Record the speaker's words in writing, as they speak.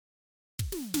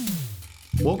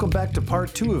Welcome back to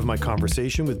part 2 of my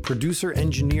conversation with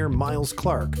producer-engineer Miles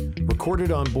Clark,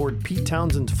 recorded on board Pete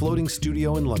Townsend's floating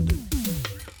studio in London.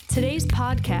 Today's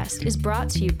podcast is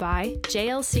brought to you by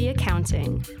JLC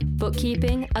Accounting,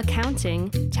 bookkeeping,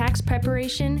 accounting, tax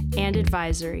preparation, and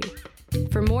advisory.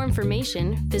 For more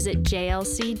information, visit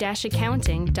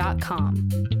jlc-accounting.com.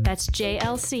 That's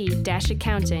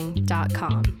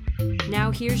jlc-accounting.com. Now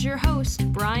here's your host,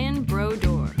 Brian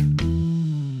Brodeur.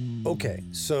 Okay,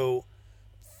 so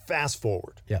fast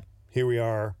forward. Yeah. Here we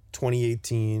are,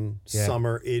 2018,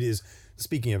 summer. It is,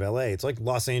 speaking of LA, it's like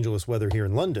Los Angeles weather here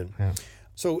in London. Yeah.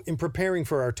 So in preparing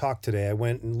for our talk today, I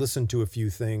went and listened to a few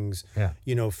things,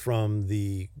 from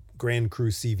the Grand Cru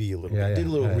CV a little bit. Did a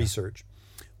little research.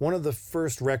 One of the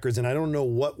first records, and I don't know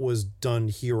what was done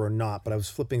here or not, but I was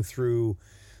flipping through,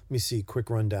 let me see, quick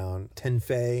rundown.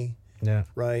 Tenfei,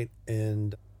 right?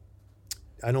 And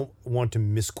I don't want to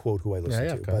misquote who I listened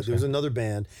to, but there was another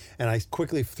band, and I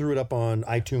quickly threw it up on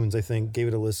iTunes, I think, gave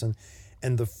it a listen,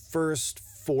 and the first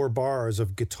 4 bars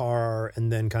of guitar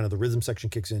and then kind of the rhythm section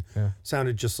kicks in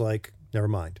sounded just like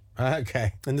Nevermind.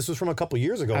 Okay. And this was from a couple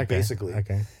years ago, basically.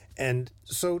 Okay. And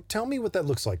so tell me what that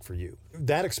looks like for you.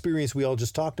 That experience we all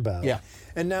just talked about. Yeah.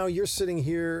 And now you're sitting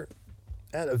here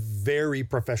at a very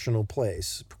professional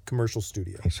place, commercial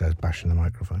studio. He says, bashing the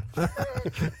microphone.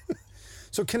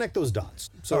 So connect those dots.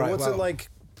 So what's it like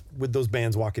with those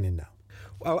bands walking in now?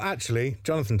 Well, actually,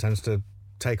 Jonathan tends to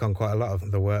take on quite a lot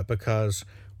of the work because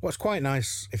what's quite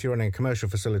nice if you're running a commercial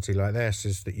facility like this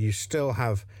is that you still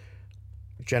have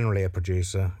generally a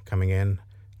producer coming in,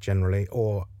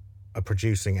 or a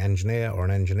producing engineer or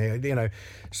an engineer,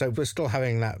 so we're still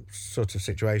having that sort of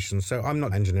situation. So I'm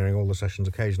not engineering all the sessions.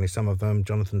 Occasionally, some of them,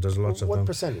 Jonathan does lots of them. What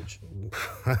percentage?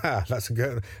 That's a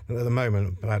good, at the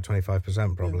moment, about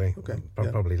 25% probably. Yeah, okay.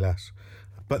 Probably less.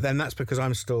 But then that's because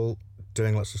I'm still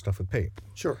doing lots of stuff with Pete.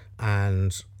 Sure.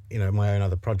 And, my own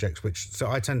other projects,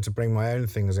 so I tend to bring my own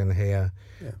things in here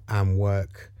and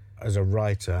work as a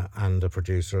writer and a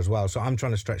producer as well. So I'm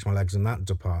trying to stretch my legs in that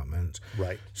department.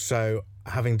 Right. So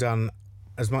having done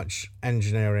as much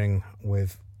engineering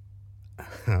with...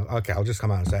 Okay, I'll just come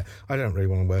out and say I don't really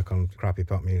want to work on crappy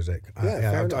pop music.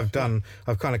 I've kind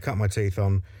of cut my teeth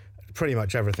on pretty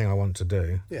much everything I want to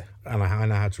do. Yeah. And I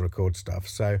know how to record stuff.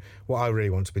 So what I really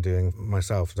want to be doing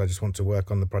myself is I just want to work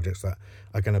on the projects that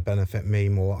are going to benefit me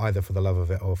more, either for the love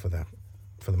of it or for the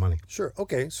money. Sure.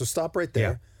 Okay, so stop right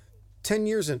there. 10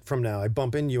 years from now, I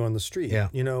bump into you on the street. Yeah.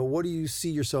 What do you see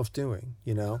yourself doing?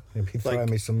 Maybe throwing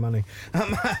me some money. No,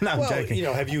 I'm joking.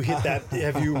 Have you hit that?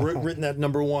 Have you written that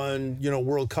number one,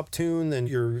 World Cup tune? And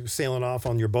you're sailing off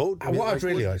on your boat. What I'd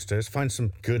really like to do is find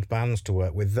some good bands to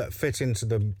work with that fit into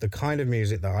the kind of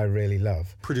music that I really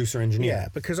love. Producer, engineer. Yeah,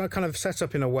 because I kind of set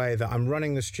up in a way that I'm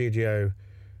running the studio.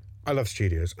 I love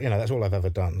studios. That's all I've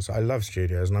ever done. So I love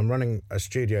studios, and I'm running a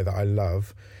studio that I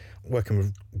love, working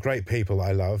with great people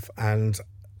I love, and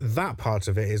that part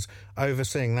of it is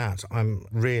overseeing that I'm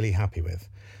really happy with.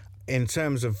 In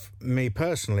terms of me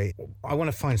personally, I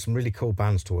want to find some really cool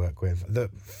bands to work with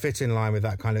that fit in line with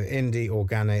that kind of indie,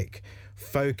 organic,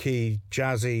 folky,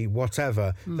 jazzy,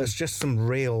 whatever. There's just some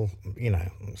real,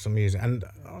 some music, and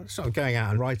sort of going out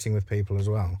and writing with people as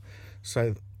well.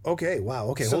 So... Okay, wow,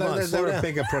 okay, so hold on. There are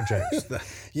bigger projects.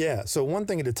 Yeah, so one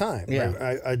thing at a time. Yeah.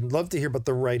 Right? I'd love to hear about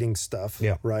the writing stuff,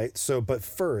 right? So, but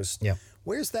first,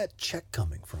 where's that check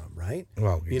coming from, right?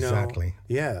 Well, exactly.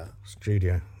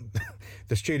 Studio.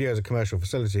 The studio as a commercial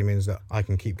facility means that I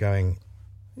can keep going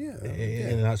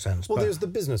in that sense. Well, there's the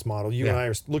business model. You and I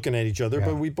are looking at each other,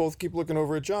 but we both keep looking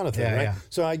over at Jonathan, right? Yeah.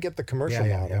 So I get the commercial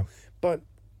model. Yeah. But...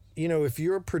 if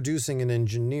you're producing and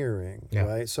engineering,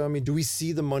 right? So, do we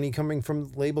see the money coming from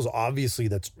labels? Obviously,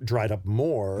 that's dried up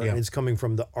more. And it's coming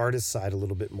from the artist side a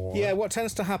little bit more. Yeah, what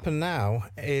tends to happen now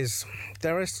is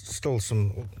there is still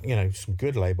some, some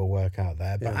good label work out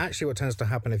there. But actually what tends to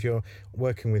happen if you're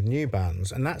working with new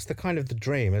bands, and that's the kind of the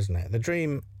dream, isn't it? The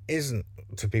dream isn't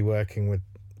to be working with...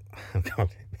 God,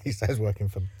 he says working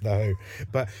for The Who.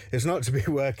 But it's not to be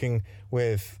working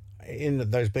with... in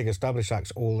those big established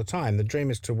acts all the time. The dream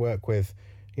is to work with,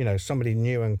 somebody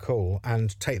new and cool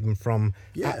and take them from,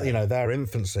 their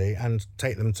infancy and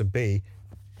take them to be,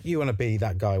 you want to be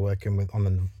that guy working with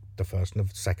on the first and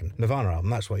the second Nirvana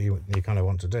album. That's what you kind of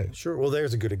want to do. Sure. Well,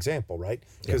 there's a good example, right?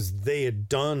 Because they had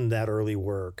done that early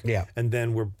work. Yeah. And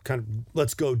then we're kind of,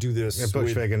 let's go do this.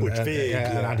 Butch Vig and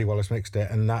Andy Wallace mixed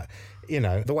it. And that,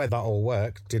 the way that all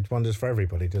worked did wonders for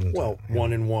everybody, didn't it? Well,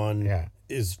 1 and 1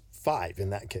 is 5 in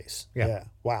that case. Yeah.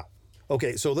 Wow.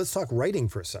 Okay, so let's talk writing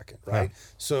for a second, right?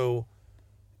 So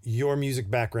your music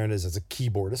background is as a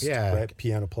keyboardist, right?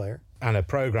 Piano player. and a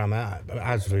programmer,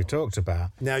 as we talked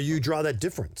about. Now you draw that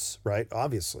difference, right?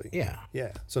 Obviously. Yeah.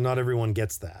 Yeah. So not everyone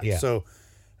gets that. Yeah. So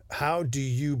how do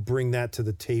you bring that to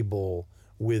the table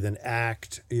with an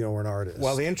act, or an artist?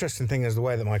 Well, the interesting thing is the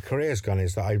way that my career's gone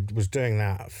is that I was doing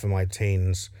that for my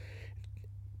teens.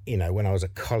 When I was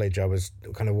at college, I was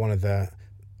kind of one of the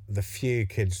few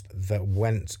kids that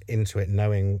went into it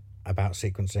knowing about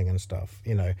sequencing and stuff,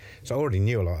 So I already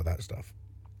knew a lot of that stuff.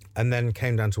 And then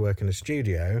came down to work in a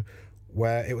studio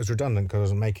where it was redundant because I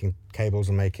was making cables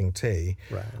and making tea.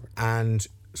 Right. And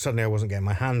suddenly I wasn't getting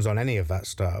my hands on any of that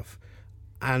stuff.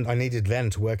 And I needed then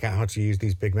to work out how to use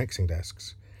these big mixing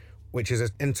desks, which is an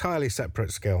entirely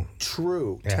separate skill.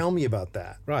 True. Yeah. Tell me about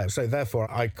that. Right. So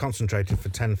therefore, I concentrated for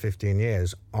 10, 15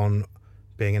 years on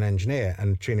being an engineer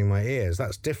and tuning my ears.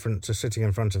 That's different to sitting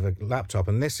in front of a laptop.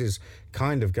 And this is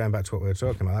kind of going back to what we were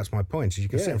talking about. That's my point. Is you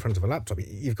can sit in front of a laptop.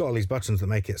 You've got all these buttons that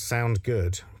make it sound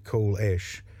good,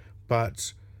 cool-ish.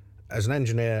 But as an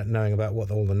engineer, knowing about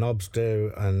what all the knobs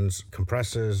do and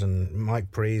compressors and mic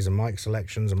pre's and mic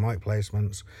selections and mic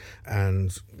placements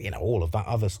and, all of that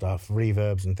other stuff,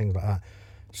 reverbs and things like that.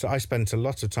 So I spent a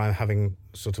lot of time having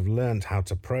sort of learned how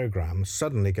to program,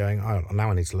 suddenly going, oh,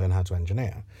 now I need to learn how to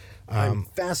engineer. I'm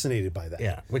fascinated by that.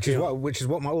 Yeah, which is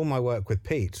what all my work with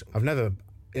Pete. I've never,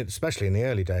 especially in the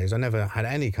early days, I never had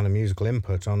any kind of musical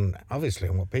input on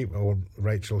what Pete or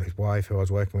Rachel, his wife, who I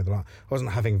was working with a lot, I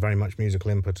wasn't having very much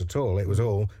musical input at all. It was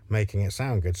all making it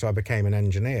sound good. So I became an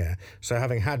engineer. So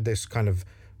having had this kind of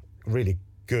really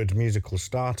good musical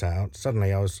start out,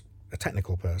 suddenly I was a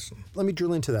technical person. Let me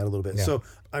drill into that a little bit. Yeah. So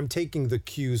I'm taking the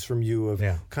cues from you of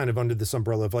kind of under this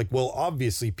umbrella of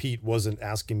obviously Pete wasn't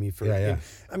asking me for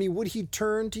I mean, would he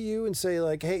turn to you and say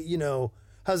hey,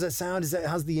 how's that sound?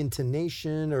 How's the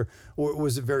intonation, or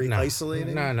was it very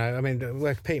isolating? No. I mean,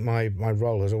 with Pete, my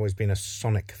role has always been a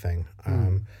sonic thing.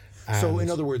 So in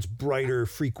other words, brighter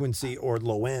frequency or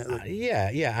low end.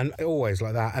 Yeah, and always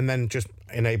like that, and then just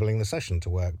enabling the session to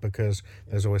work because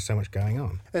there's always so much going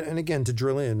on. And again, to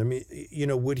drill in, I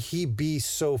mean, would he be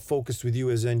so focused with you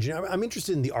as an engineer? I'm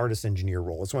interested in the artist engineer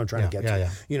role. That's what I'm trying to get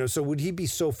to. Yeah. So would he be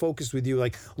so focused with you,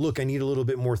 look, I need a little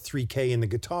bit more 3K in the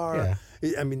guitar?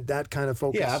 Yeah. I mean, that kind of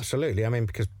focus. Yeah, absolutely. I mean,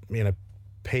 because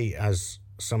Pete, as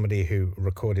somebody who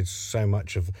recorded so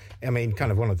much of,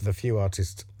 kind of one of the few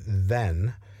artists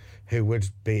then who would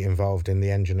be involved in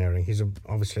the engineering. He's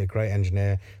obviously a great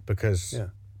engineer because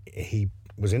he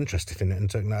was interested in it and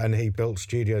took that, and he built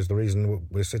studios. The reason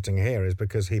we're sitting here is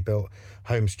because he built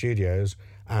home studios,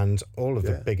 and all of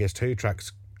the biggest Who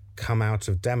tracks come out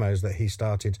of demos that he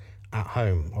started at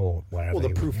home or wherever. Well,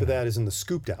 the proof of that is in the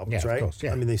Scooped albums, right? Of course,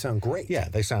 yeah. I mean, they sound great. Yeah,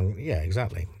 they sound,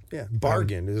 exactly. Yeah,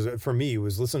 Bargain is for me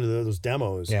was listening to those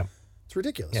demos. Yeah. It's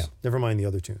ridiculous. Yeah. Never mind the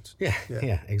other tunes. Yeah,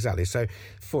 exactly. So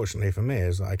fortunately for me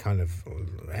is I kind of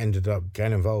ended up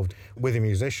getting involved with a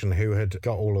musician who had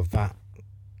got all of that,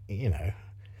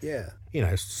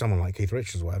 someone like Keith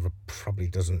Richards or whatever probably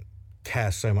doesn't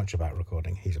care so much about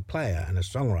recording. He's a player and a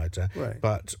songwriter. Right.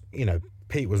 But,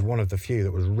 Pete was one of the few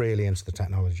that was really into the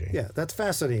technology. Yeah, that's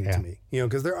fascinating to me,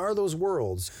 because there are those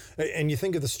worlds. And you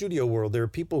think of the studio world, there are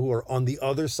people who are on the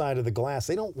other side of the glass.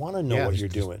 They don't want to know what you're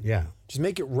doing. Yeah. Just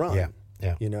make it run.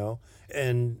 Yeah.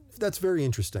 And that's very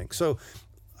interesting. So,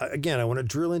 again, I want to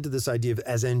drill into this idea of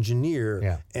as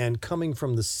engineer and coming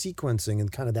from the sequencing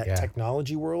and kind of that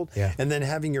technology world and then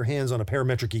having your hands on a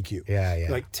parametric EQ.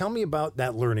 Yeah. Tell me about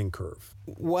that learning curve.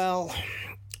 Well,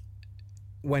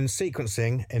 when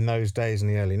sequencing in those days in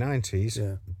the early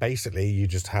 90s, basically you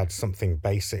just had something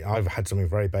basic. I've had something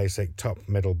very basic, top,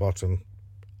 middle, bottom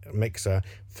mixer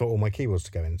for all my keyboards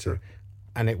to go into. Sure.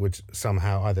 And it would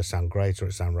somehow either sound great or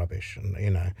it sound rubbish.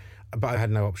 And, but I had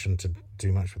no option to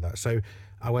do much with that. So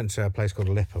I went to a place called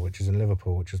Lipper, which is in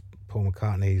Liverpool, which is Paul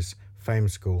McCartney's fame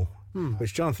school,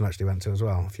 which Jonathan actually went to as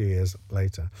well a few years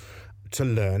later, to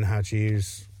learn how to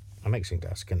use a mixing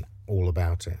desk and all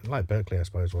about it. Like Berkeley, I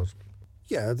suppose, was.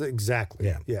 Yeah,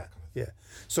 exactly. Yeah.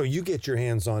 So you get your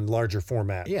hands on larger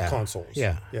format consoles.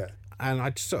 Yeah. And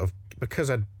I sort of, because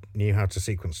I knew how to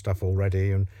sequence stuff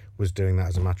already and was doing that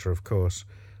as a matter of course,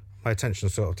 my attention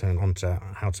sort of turned on to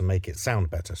how to make it sound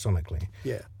better sonically.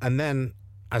 Yeah. And then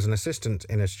as an assistant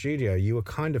in a studio, you were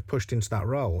kind of pushed into that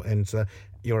role, into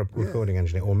you're a recording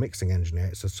engineer or mixing engineer.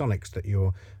 It's the sonics that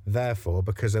you're there for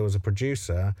because there was a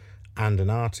producer and an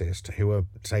artist who were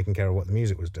taking care of what the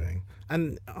music was doing.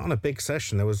 And on a big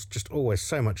session, there was just always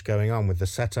so much going on with the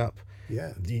setup.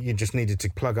 Yeah. You just needed to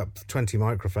plug up 20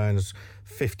 microphones,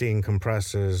 15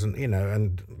 compressors, and,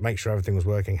 and make sure everything was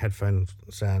working, headphone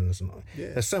sounds. And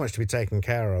there's so much to be taken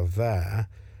care of there.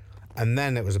 And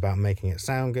then it was about making it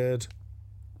sound good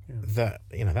that,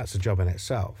 that's a job in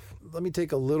itself. Let me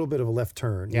take a little bit of a left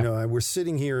turn. We're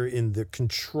sitting here in the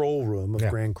control room of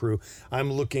Grand Cru.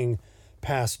 I'm looking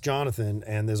past Jonathan,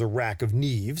 and there's a rack of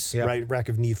Neves, right? Rack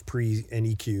of Neve pre and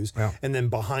EQs. Yeah. And then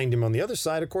behind him on the other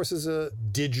side, of course, is a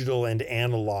digital and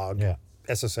analog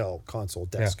SSL console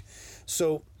desk. Yeah.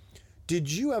 So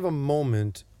did you have a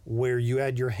moment where you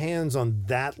had your hands on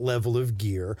that level of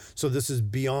gear? So this is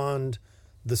beyond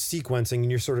the sequencing,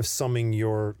 and you're sort of summing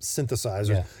your synthesizers.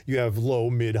 Yeah. You have low,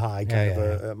 mid, high, kind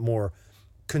of a more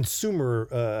consumer,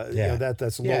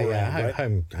 that's lower end, right?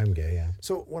 Home gear, yeah.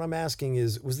 So what I'm asking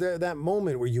is, was there that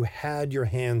moment where you had your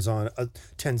hands on a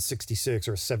 1066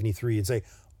 or a 73 and say,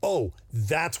 oh,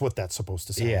 that's what that's supposed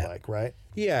to sound like, right?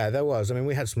 Yeah, there was. I mean,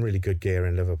 we had some really good gear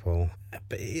in Liverpool,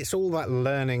 but it's all that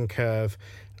learning curve,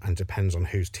 and depends on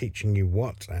who's teaching you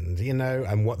what, and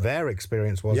and what their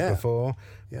experience was before.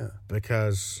 Yeah.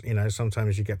 Because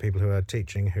sometimes you get people who are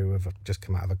teaching who have just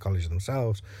come out of a college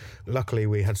themselves. Luckily,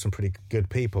 we had some pretty good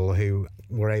people who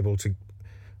were able to,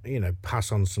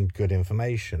 pass on some good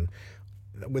information.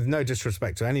 With no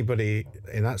disrespect to anybody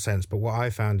in that sense, but what I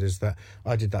found is that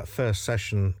I did that first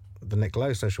session, the Nick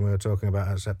Lowe session we were talking about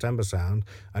at September Sound,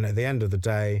 and at the end of the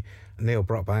day, Neil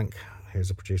Brockbank, who's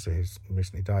a producer who's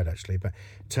recently died actually, but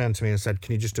turned to me and said,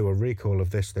 can you just do a recall of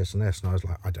this, this and this? And I was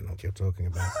like, I don't know what you're talking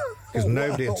about. Because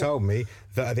nobody had told me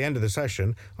that at the end of the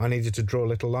session, I needed to draw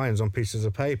little lines on pieces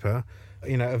of paper,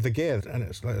 of the gear. And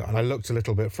it's like, and I looked a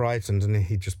little bit frightened, and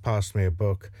he just passed me a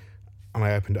book, and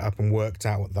I opened it up and worked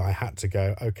out that I had to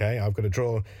go, okay, I've got to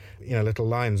draw, little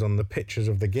lines on the pictures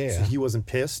of the gear. So he wasn't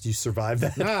pissed? You survived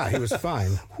that? Nah, he was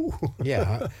fine.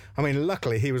 Yeah. I mean,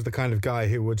 luckily, he was the kind of guy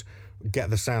who would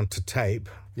get the sound to tape.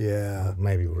 Yeah.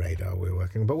 Maybe radar we were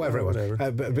working, but whatever it was.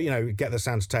 But get the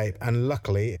sound to tape. And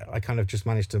luckily, I kind of just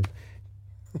managed to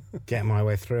get my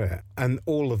way through it. And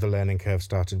all of the learning curve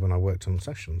started when I worked on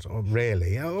sessions. Or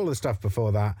really, all the stuff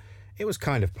before that, it was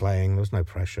kind of playing. There was no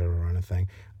pressure or anything.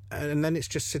 And then it's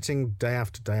just sitting day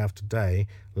after day after day,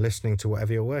 listening to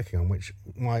whatever you're working on, which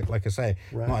might, like I say,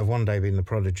 might have one day been The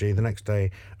Prodigy, the next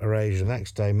day Erasure, the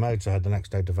next day Motorhead, the next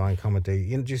day Divine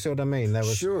Comedy. Do you see what I mean? There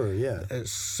was sure, yeah.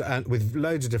 And with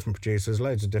loads of different producers,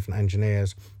 loads of different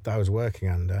engineers that I was working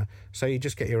under. So you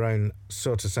just get your own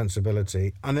sort of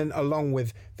sensibility. And then along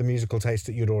with the musical taste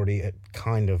that you'd already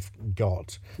kind of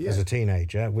got as a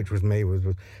teenager, which was me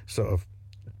with sort of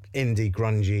indie,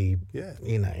 grungy,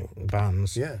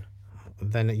 bands. Yeah.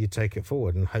 Then you take it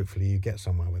forward and hopefully you get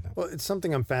somewhere with it. Well, it's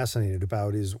something I'm fascinated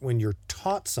about is when you're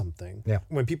taught something,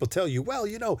 when people tell you, well,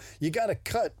 you got to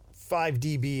cut 5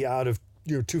 dB out of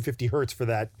 250 hertz for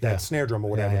that snare drum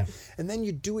or whatever. Yeah. And then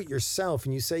you do it yourself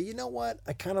and you say, you know what?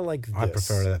 I kind of like this. I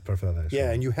prefer that.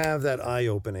 Yeah, and you have that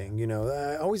eye-opening.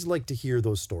 I always like to hear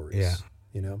those stories.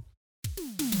 Yeah.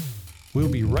 We'll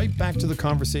be right back to the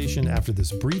conversation after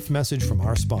this brief message from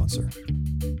our sponsor.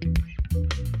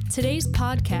 Today's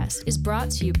podcast is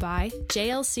brought to you by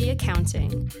JLC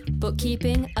Accounting,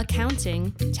 bookkeeping,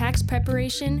 accounting, tax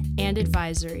preparation, and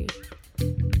advisory.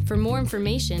 For more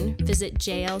information, visit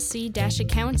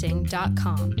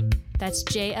jlc-accounting.com. That's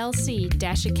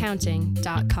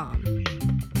jlc-accounting.com.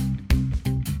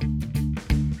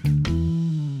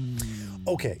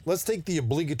 Okay, let's take the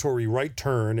obligatory right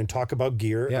turn and talk about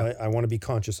gear. Yeah. I want to be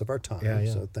conscious of our time,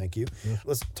 so thank you. Yeah.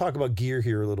 Let's talk about gear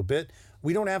here a little bit.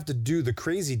 We don't have to do the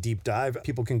crazy deep dive.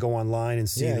 People can go online and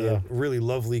see the really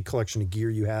lovely collection of gear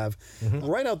you have. Mm-hmm.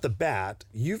 Right out the bat,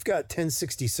 you've got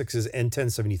 1066s and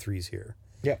 1073s here.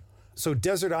 Yeah. So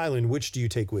Desert Island, which do you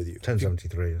take with you?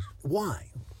 1073s. Why?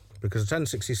 Because the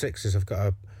 1066s have got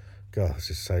a... God, this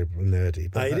is so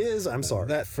nerdy. But it is, I'm sorry.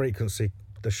 That frequency...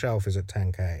 The shelf is at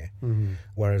 10K,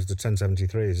 whereas the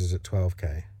 1073s is at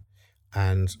 12K.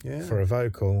 And for a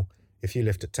vocal, if you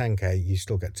lift at 10K, you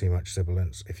still get too much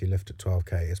sibilance. If you lift at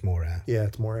 12K, it's more air. Yeah,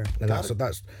 it's more air. And that's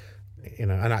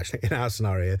and actually in our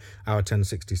scenario, our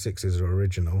 1066s are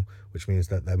original, which means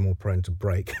that they're more prone to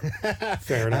break.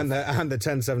 Fair enough. And the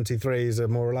 1073s are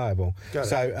more reliable.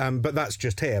 So, but that's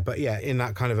just here. But in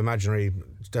that kind of imaginary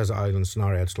desert island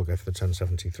scenario, I'd still go for the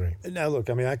 1073. Now, look,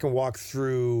 I mean, I can walk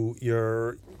through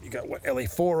you got what,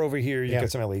 LA4 over here, you got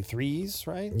some LA3s,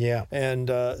 right? Yeah. And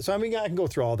so, I mean, I can go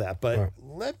through all that, but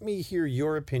let me hear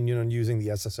your opinion on using the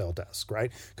SSL desk,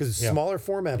 right? Because it's smaller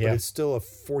format, but it's still a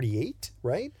 48,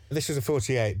 right? This is a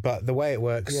 48, but the way it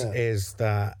works is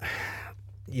that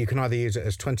you can either use it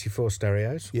as 24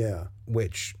 stereos,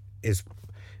 which is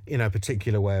a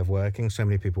particular way of working. So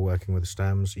many people working with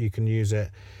stems. You can use it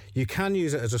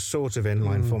as a sort of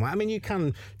inline format. I mean, you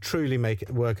can truly make it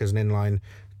work as an inline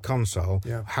console.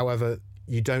 Yeah. However,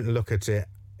 you don't look at it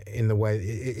in the way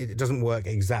it doesn't work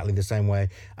exactly the same way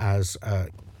as a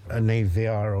a Neve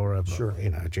VR or a sure.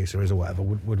 a G Series or whatever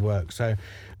would work. So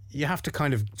you have to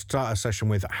kind of start a session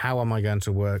with, how am I going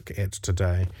to work it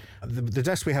today? The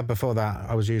desk we had before that,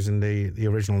 I was using the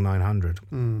original 900,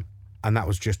 and that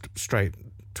was just straight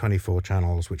 24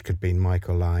 channels, which could be mic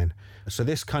or line. So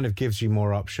this kind of gives you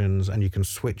more options, and you can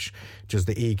switch. Does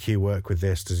the EQ work with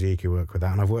this? Does the EQ work with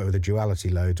that? And I've worked with the Duality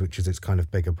Loads, which is its kind of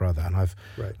bigger brother, and I've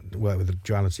worked with the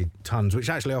Duality Tons, which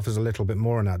actually offers a little bit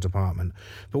more in that department.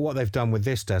 But what they've done with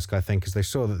this desk, I think, is they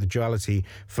saw that the Duality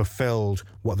fulfilled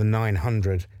what the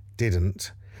 900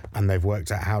 didn't, and they've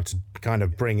worked out how to kind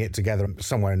of bring it together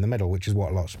somewhere in the middle, which is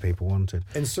what lots of people wanted.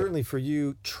 And certainly for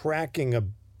you, tracking a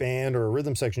band or a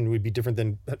rhythm section would be different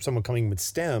than someone coming with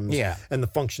stems and the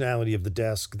functionality of the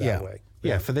desk that way.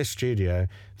 Yeah, for this studio,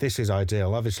 this is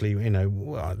ideal. Obviously,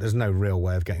 there's no real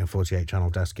way of getting a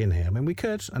 48-channel desk in here. I mean, we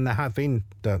could, and there have been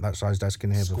that size desk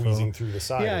in here before. Squeezing through the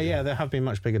side. Yeah, there have been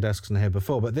much bigger desks in here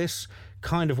before, but this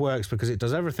kind of works because it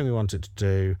does everything we want it to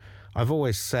do. I've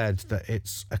always said that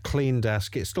it's a clean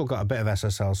desk. It's still got a bit of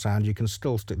SSL sound. You can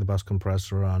still stick the bus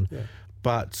compressor on,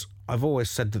 but I've always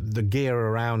said that the gear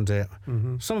around it,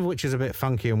 some of which is a bit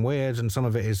funky and weird, and some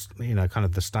of it is, kind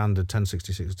of the standard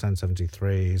 1066,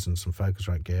 1073s and some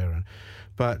Focusrite gear.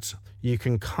 But we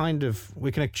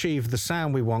can achieve the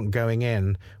sound we want going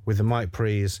in with the mic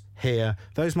pre's here.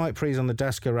 Those mic pre's on the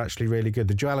desk are actually really good.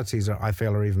 The Dualities, I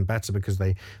feel, are even better because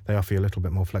they offer you a little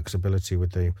bit more flexibility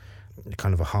with the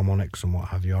kind of a harmonics and what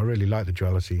have you. I really like the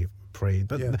Duality pre,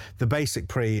 but the basic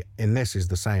pre in this is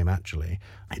the same, actually.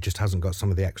 It just hasn't got some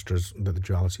of the extras that the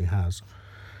Duality has.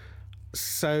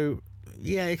 So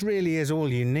it really is all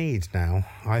you need now,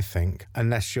 I think,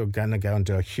 unless you're going to go and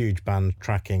do a huge band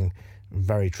tracking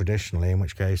very traditionally, in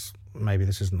which case maybe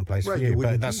this isn't the place for you.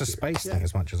 But that's a space thing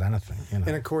as much as anything.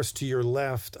 And of course, to your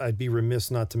left, I'd be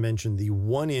remiss not to mention the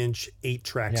 1-inch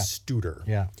 8-track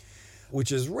Studer,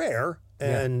 which is rare.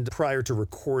 And prior to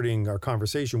recording our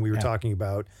conversation, we were talking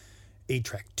about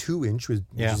 8-track 2-inch, which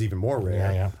is even more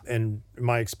rare. And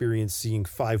my experience seeing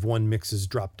 5.1 mixes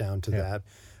drop down to that.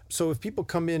 So if people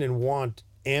come in and want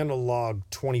analog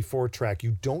 24-track,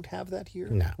 you don't have that here?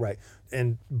 No. Right.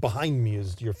 And behind me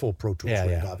is your full Pro Tools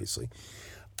rig, obviously.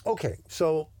 Okay,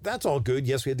 so that's all good.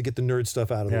 Yes, we had to get the nerd stuff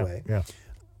out of the way. Yeah.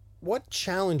 What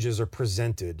challenges are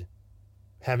presented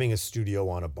having a studio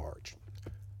on a barge?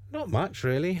 Not much,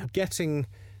 really. Getting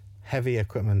heavy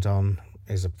equipment on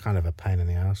is a kind of a pain in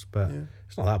the ass, but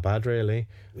it's not that bad, really.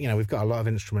 We've got a lot of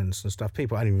instruments and stuff.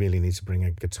 People only really need to bring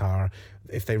a guitar.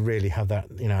 If they really have that,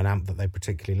 an amp that they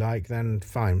particularly like, then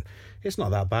fine. It's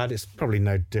not that bad. It's probably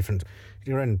no different.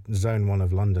 You're in Zone 1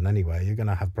 of London anyway. You're going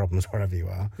to have problems wherever you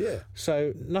are. Yeah.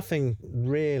 So nothing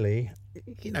really.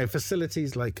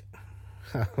 Facilities like...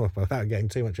 without getting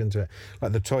too much into it,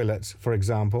 like the toilets, for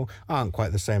example, aren't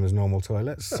quite the same as normal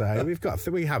toilets. So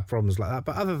we have problems like that.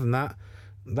 But other than that,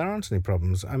 there aren't any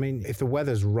problems. I mean, if the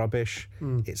weather's rubbish,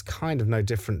 it's kind of no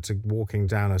different to walking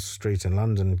down a street in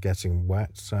London getting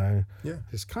wet. So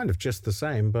it's kind of just the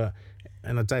same. But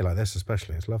in a day like this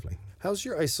especially, it's lovely. How's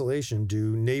your isolation?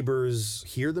 Do neighbors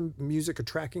hear the music or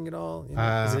tracking at all?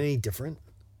 Is it any different?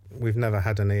 We've never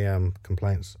had any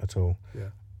complaints at all. Yeah.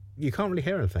 You can't really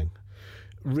hear anything.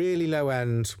 Really low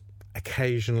end,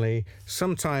 occasionally.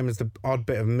 Sometimes the odd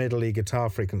bit of middle-y guitar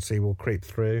frequency will creep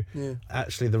through. Yeah.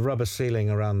 Actually, the rubber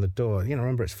ceiling around the door,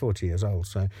 remember it's 40 years old,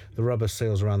 so the rubber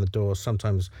seals around the door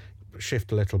sometimes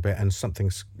shift a little bit and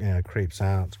something creeps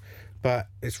out. But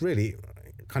it's really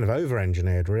kind of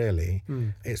over-engineered, really.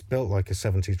 It's built like a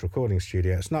 70s recording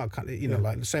studio. It's not,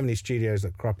 like so many studios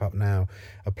that crop up now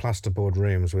are plasterboard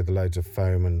rooms with loads of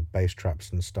foam and bass traps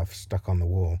and stuff stuck on the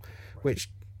wall, which...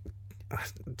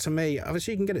 to me,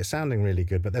 obviously you can get it sounding really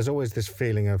good, but there's always this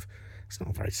feeling of it's not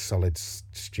a very solid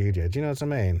studio. Do you know what I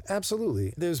mean?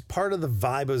 Absolutely. There's part of the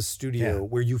vibe of the studio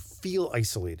where you feel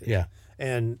isolated. Yeah.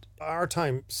 And our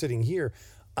time sitting here,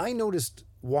 I noticed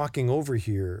walking over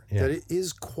here that it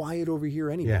is quiet over here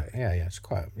anyway. Yeah, it's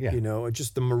quiet. Yeah.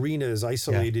 Just the marina is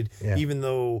isolated, even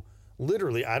though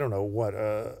literally, I don't know what,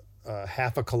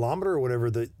 half a kilometer or whatever,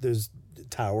 there's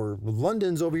Tower.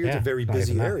 London's over here. It's a very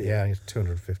busy area. Yeah, it's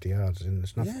 250 yards, and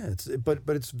it's nothing. Yeah,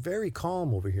 but it's very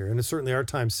calm over here, and it's certainly our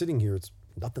time sitting here. It's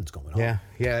nothing's going on.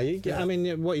 Yeah. I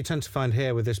mean, what you tend to find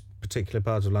here with this particular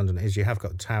part of London is you have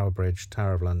got the Tower Bridge,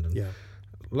 Tower of London. Yeah,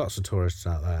 lots of tourists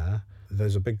out there.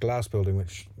 There's a big glass building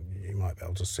which you might be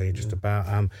able to see just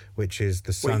about, which is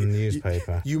the Sun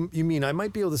newspaper. You mean I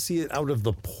might be able to see it out of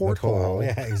the porthole?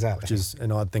 Yeah, exactly. Which is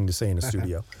an odd thing to say in a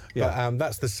studio. But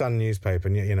that's the Sun newspaper,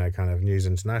 kind of News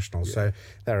International. Yeah. So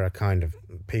there are kind of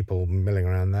people milling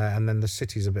around there, and then the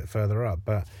city's a bit further up.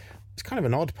 But it's kind of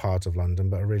an odd part of London,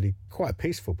 but a really quite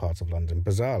peaceful part of London,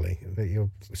 bizarrely, that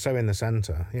you're so in the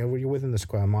centre. You know, you're within the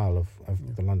square mile of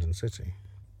the London city.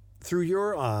 Through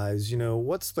your eyes, you know,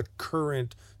 what's the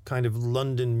current kind of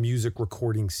London music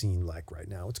recording scene like right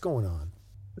now? What's going on?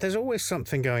 There's always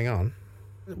something going on.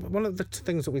 One of the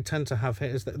things that we tend to have here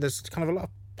is that there's kind of a lot of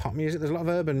pop music. There's a lot of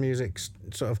urban music,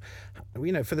 sort of,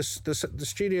 you know, for the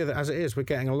studio that as it is, we're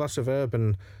getting a lot of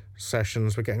urban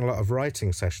sessions, we're getting a lot of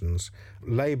writing sessions,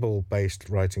 label-based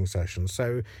writing sessions.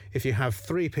 So if you have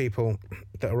 3 people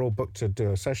that are all booked to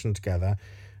do a session together,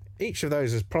 each of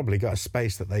those has probably got a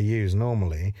space that they use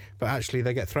normally, but actually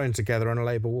they get thrown together and a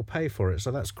label will pay for it. So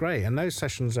that's great. And those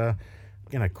sessions are,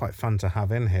 you know, quite fun to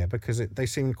have in here because they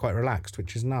seem quite relaxed,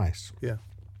 which is nice. Yeah.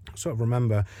 I sort of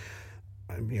remember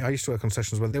I used to work on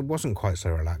sessions where it wasn't quite so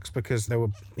relaxed because there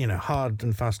were, you know, hard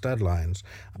and fast deadlines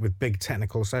with big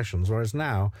technical sessions, whereas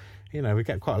now, you know, we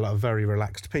get quite a lot of very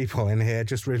relaxed people in here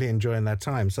just really enjoying their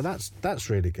time. So that's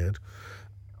really good.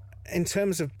 In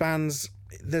terms of bands,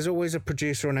 there's always a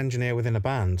producer and engineer within a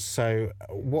band. So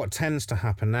what tends to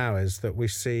happen now is that we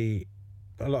see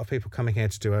a lot of people coming here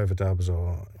to do overdubs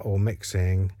or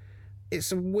mixing.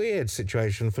 It's a weird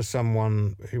situation for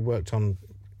someone who worked on,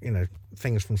 you know,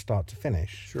 things from start to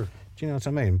finish. Sure. Do you know what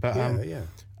I mean? But yeah.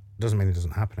 Doesn't mean it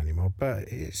doesn't happen anymore. But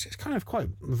it's kind of quite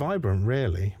vibrant,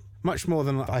 really. Much more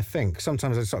than I think.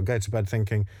 Sometimes I sort of go to bed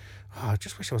thinking, I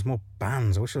just wish there was more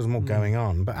bands. I wish there was more going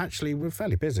on. But actually, we're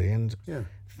fairly busy, and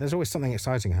there's always something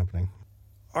exciting happening.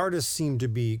 Artists seem to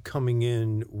be coming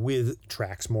in with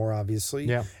tracks more, obviously.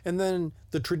 Yeah. And then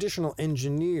the traditional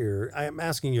engineer, I'm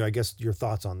asking you, I guess, your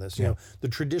thoughts on this. You know, the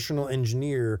traditional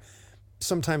engineer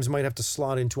sometimes might have to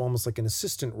slot into almost like an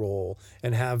assistant role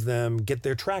and have them get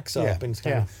their tracks up and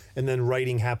then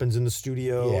writing happens in the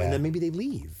studio and then maybe they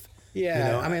leave. Yeah,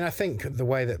 you know? I mean, I think the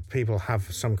way that people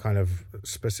have some kind of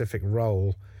specific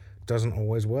role doesn't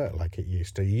always work like it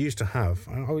used to. You used to have,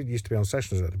 I used to be on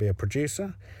sessions to be a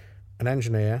producer, an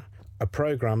engineer, a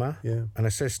programmer, an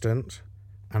assistant,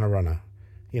 and a runner.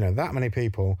 You know, that many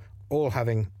people all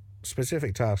having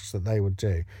specific tasks that they would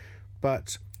do.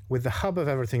 But with the hub of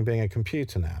everything being a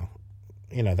computer now,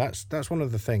 you know, that's one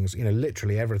of the things, you know,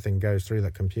 literally everything goes through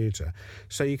that computer.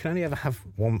 So you can only ever have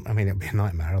one, I mean, it'd be a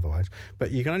nightmare otherwise,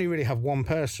 but you can only really have one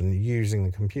person using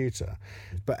the computer.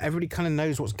 But everybody kind of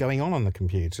knows what's going on the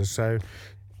computer. So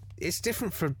it's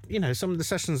different for, you know, some of the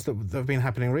sessions that have been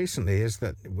happening recently is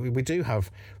that we do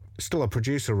have still a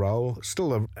producer role,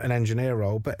 still an engineer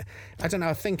role, but I don't know,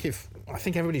 I think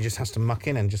everybody just has to muck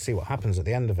in and just see what happens at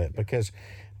the end of it, because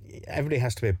everybody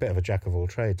has to be a bit of a jack of all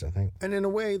trades, I think. And in a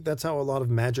way, that's how a lot of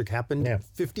magic happened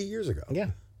 50 years ago.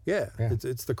 Yeah.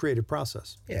 It's the creative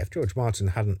process. Yeah, if George Martin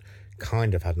hadn't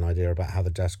kind of had an idea about how the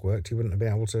desk worked, he wouldn't have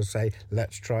been able to say,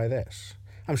 let's try this.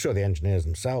 I'm sure the engineers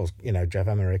themselves, you know, Jeff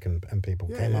Emmerich and people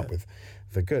came up with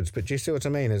the goods. But do you see what I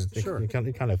mean? You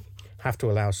kind of have to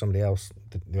allow somebody else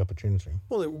the opportunity.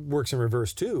 Well, it works in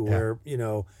reverse too, where, you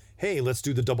know, hey, let's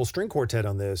do the double string quartet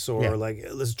on this, or like,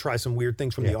 let's try some weird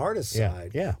things from the artist side.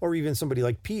 Yeah. Or even somebody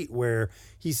like Pete, where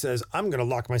he says, I'm going to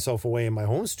lock myself away in my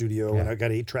home studio and I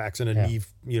got 8 tracks and a Neve,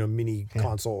 you know, mini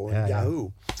console and Yahoo.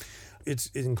 It's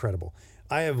incredible.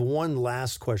 I have one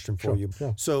last question for you.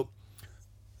 Yeah. So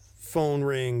phone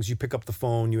rings, you pick up the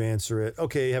phone, you answer it.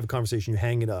 Okay, you have a conversation, you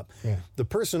hang it up. Yeah. The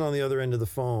person on the other end of the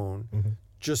phone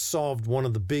just solved one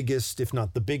of the biggest, if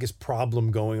not the biggest problem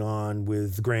going on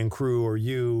with the Grand Crew or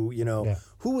you know. Yeah.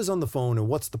 Who was on the phone and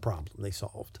what's the problem they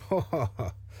solved?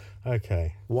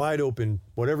 Okay. Wide open,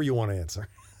 whatever you want to answer.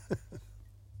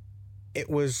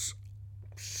 It was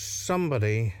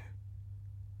somebody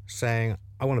saying,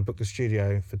 I want to book the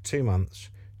studio for 2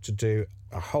 months to do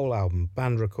a whole album,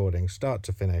 band recording, start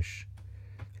to finish.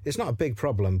 It's not a big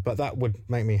problem, but that would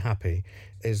make me happy,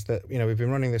 is that, you know, we've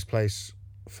been running this place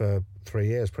for 3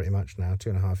 years pretty much now,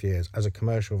 2.5 years, as a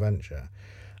commercial venture.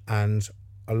 And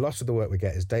a lot of the work we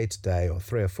get is day to day or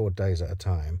 3 or 4 days at a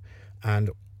time. And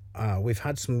we've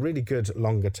had some really good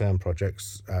longer term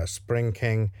projects. Spring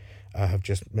King have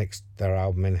just mixed their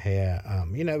album in here.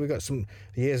 You know, we got some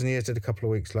Years and Years did a couple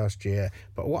of weeks last year.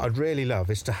 But what I'd really love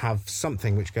is to have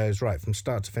something which goes right from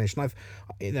start to finish. And I've,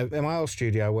 you know, in my old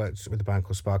studio, I worked with a band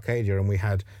called Sparkadia, and we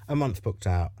had a month booked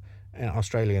out, an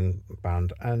Australian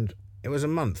band, and it was a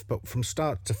month, but from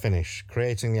start to finish,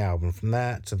 creating the album from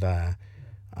there to there.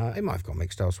 It might have got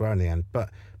mixed elsewhere in the end,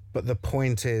 but the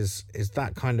point is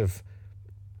that kind of,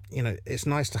 you know, it's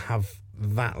nice to have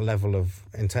that level of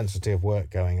intensity of work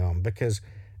going on, because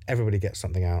everybody gets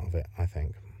something out of it, I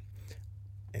think.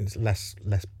 It's less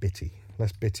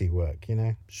bitty work, you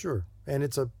know? Sure. And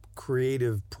it's a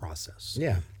creative process.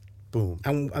 Yeah. Boom.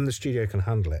 And the studio can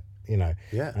handle it. you know.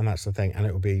 Yeah. And that's the thing. And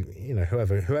it will be, you know,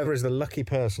 whoever is the lucky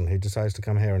person who decides to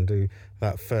come here and do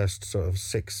that first sort of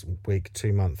 6-week,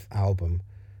 2-month album,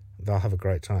 they'll have a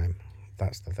great time.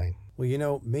 That's the thing. Well, you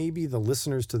know, maybe the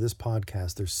listeners to this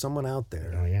podcast, there's someone out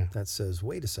there that says,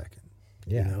 wait a second.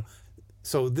 Yeah. You know?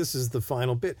 So this is the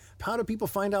final bit. How do people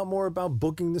find out more about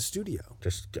booking the studio?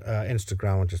 Just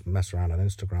Instagram, and just mess around on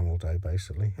Instagram all day,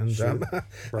 basically. And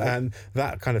right. And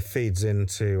that kind of feeds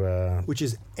into... which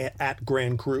is at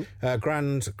Grand Cru?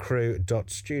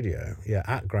 GrandCru.studio. Yeah,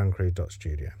 at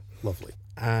GrandCru.studio. Lovely.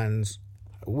 And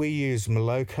we use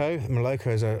Moloko. Moloko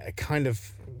is a kind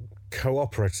of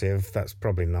cooperative, that's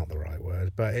probably not the right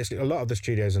word, but it's a lot of the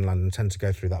studios in London tend to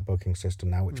go through that booking system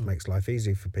now, which makes life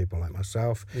easy for people like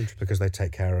myself, because they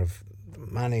take care of the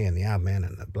money and the admin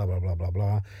and the blah, blah, blah, blah,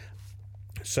 blah.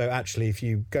 So actually, if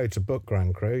you go to book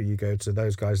Grand Cru, you go to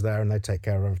those guys there and they take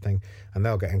care of everything, and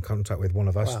they'll get in contact with one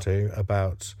of us too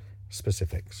about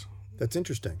specifics. That's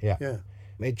interesting. Yeah.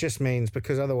 It just means,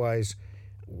 because otherwise...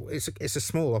 It's a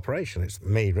small operation. It's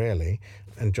me, really,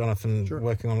 and Jonathan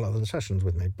working on a lot of the sessions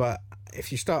with me. But if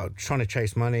you start trying to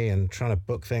chase money and trying to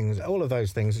book things, all of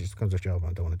those things, it just becomes a job.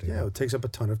 I don't want to do that. Yeah, it takes up a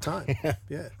ton of time.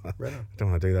 Yeah, right on. I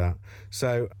don't want to do that.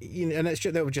 So, you know, and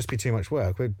that would just be too much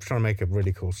work. We're trying to make a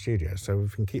really cool studio. So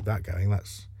if we can keep that going,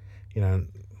 that's, you know...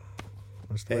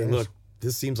 That's the way it is. Look,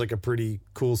 this seems like a pretty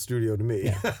cool studio to me.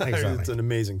 Yeah, exactly. It's an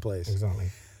amazing place. Exactly.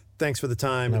 Thanks for the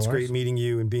time. It's great meeting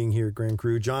you and being here at Grand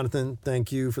Cru. Jonathan,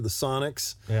 thank you for the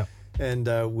Sonics. Yeah. And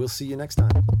we'll see you next time.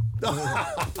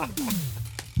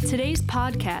 Today's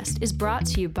podcast is brought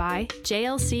to you by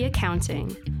JLC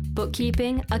Accounting,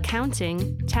 bookkeeping,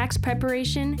 accounting, tax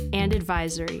preparation, and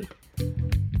advisory.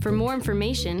 For more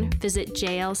information, visit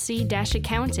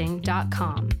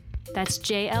jlc-accounting.com. That's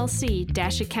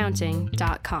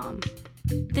jlc-accounting.com.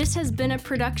 This has been a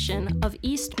production of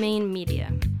East Main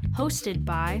Media, hosted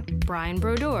by Brian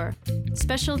Brodeur.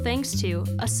 Special thanks to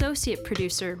Associate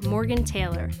Producer Morgan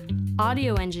Taylor,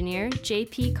 Audio Engineer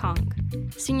JP Kong,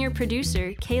 Senior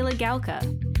Producer Kayla Galka.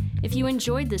 If you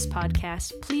enjoyed this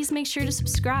podcast, please make sure to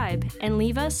subscribe and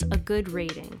leave us a good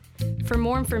rating. For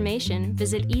more information,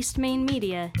 visit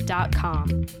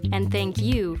eastmainmedia.com. And thank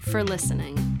you for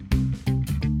listening.